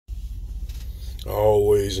I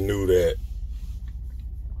always knew that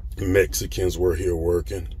Mexicans were here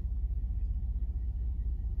working.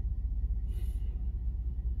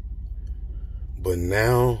 But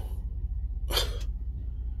now,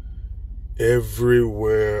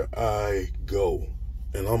 everywhere I go,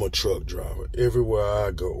 and I'm a truck driver, everywhere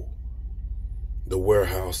I go, the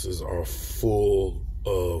warehouses are full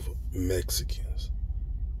of Mexicans.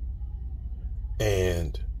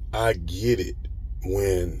 And I get it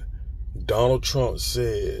when Donald Trump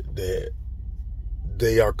said that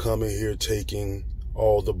they are coming here taking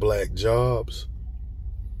all the black jobs.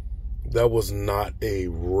 That was not a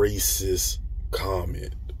racist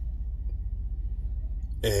comment.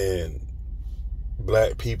 And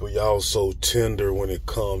black people, y'all so tender when it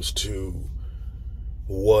comes to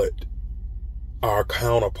what our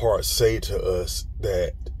counterparts say to us,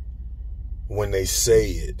 that when they say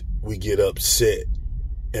it, we get upset.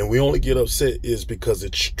 And we only get upset is because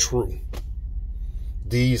it's true.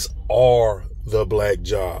 These are the black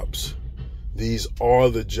jobs. These are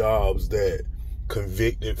the jobs that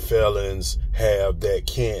convicted felons have that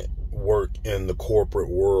can't work in the corporate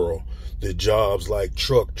world. The jobs like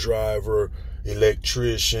truck driver,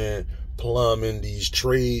 electrician, plumbing, these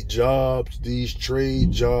trade jobs,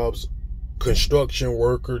 construction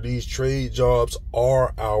worker, these trade jobs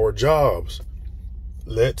are our jobs.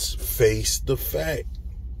 Let's face the fact.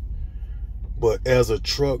 But as a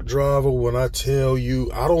truck driver, when I tell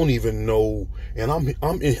you, I don't even know, and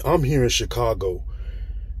I'm here in Chicago,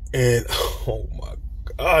 and oh my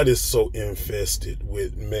God, it's so infested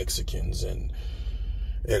with Mexicans, and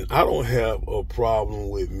I don't have a problem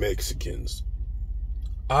with Mexicans.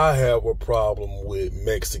 I have a problem with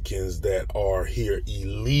Mexicans that are here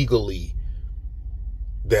illegally,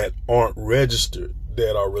 that aren't registered,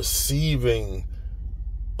 that are receiving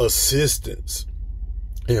assistance.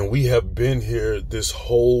 And we have been here this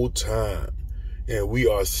whole time, and we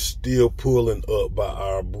are still pulling up by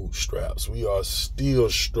our bootstraps. We are still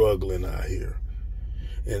struggling out here.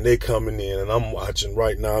 And they coming in, and I'm watching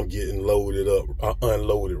right now. I'm getting loaded up,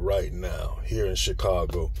 unloaded right now here in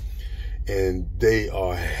Chicago. And they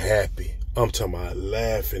are happy. I'm talking about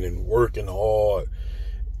laughing and working hard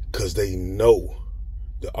because they know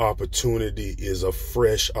the opportunity is a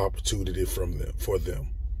fresh opportunity for them.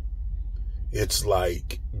 It's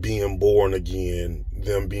like being born again,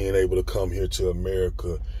 them being able to come here to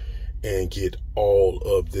America and get all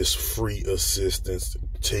of this free assistance,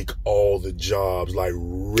 take all the jobs like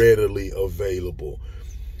readily available,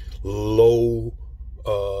 low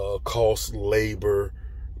cost labor,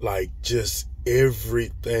 like just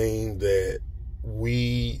everything that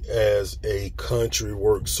we as a country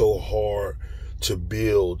work so hard to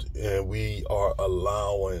build, and we are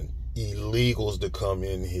allowing illegals to come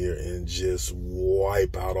in here and just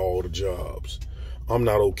wipe out all the jobs. I'm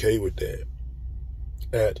not okay with that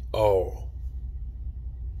at all.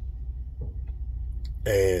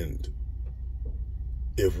 And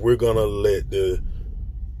if we're gonna let the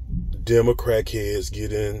Democrat heads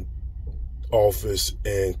get in office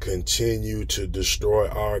and continue to destroy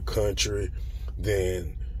our country,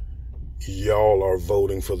 then y'all are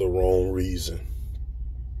voting for the wrong reason.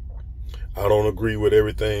 I don't agree with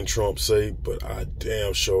everything Trump say, but I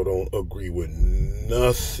damn sure don't agree with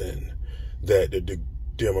nothing that the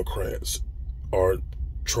Democrats are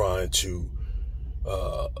trying to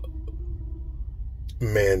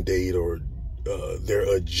mandate or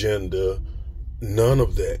their agenda. None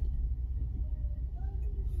of that.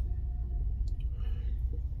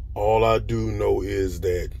 All I do know is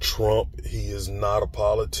that Trump, he is not a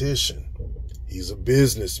politician. He's a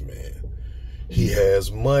businessman. He has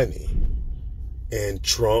money. And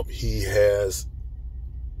Trump, he has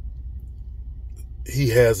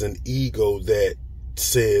an ego that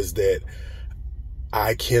says that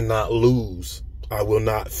I cannot lose. I will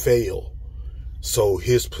not fail. So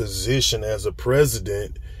his position as a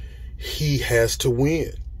president, he has to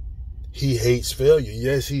win. He hates failure.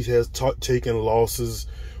 Yes, he has taken losses.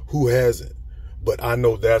 Who hasn't? But I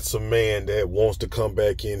know that's a man that wants to come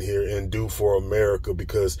back in here and do for America,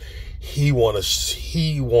 because he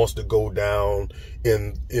wants to go down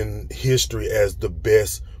in history as the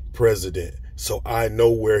best president. So I know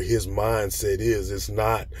where his mindset is. It's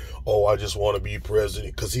not, oh, I just want to be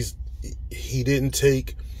president, because he didn't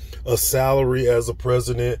take a salary as a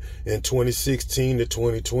president in 2016 to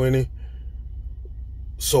 2020.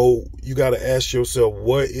 So you got to ask yourself,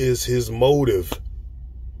 what is his motive?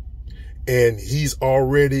 And he's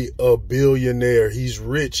already a billionaire. He's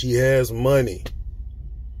rich. He has money.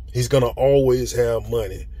 He's going to always have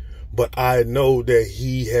money. But I know that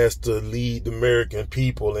he has to lead the American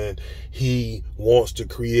people, and he wants to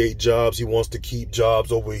create jobs. He wants to keep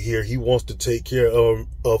jobs over here. He wants to take care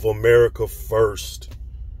of America first.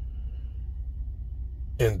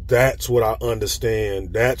 And that's what I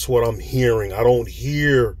understand. That's what I'm hearing. I don't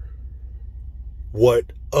hear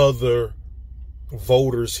what other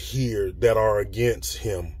voters hear that are against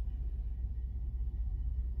him.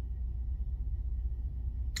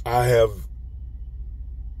 I have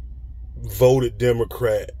voted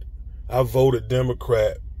Democrat. I voted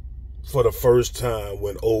Democrat for the first time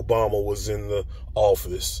when Obama was in the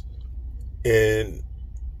office. And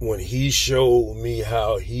when he showed me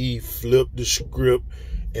how he flipped the script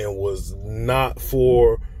and was not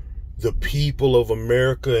for the people of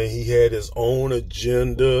America, and he had his own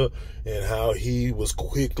agenda, and how he was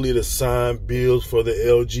quickly to sign bills for the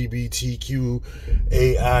LGBTQAI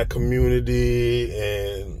community,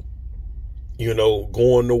 and, you know,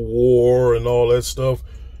 going to war and all that stuff.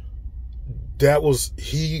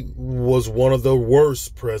 He was one of the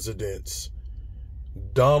worst presidents.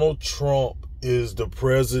 Donald Trump is the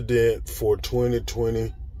president for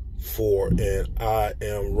 2024, and I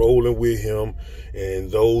am rolling with him.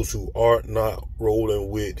 And those who are not rolling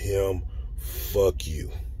with him, fuck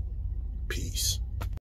you. Peace.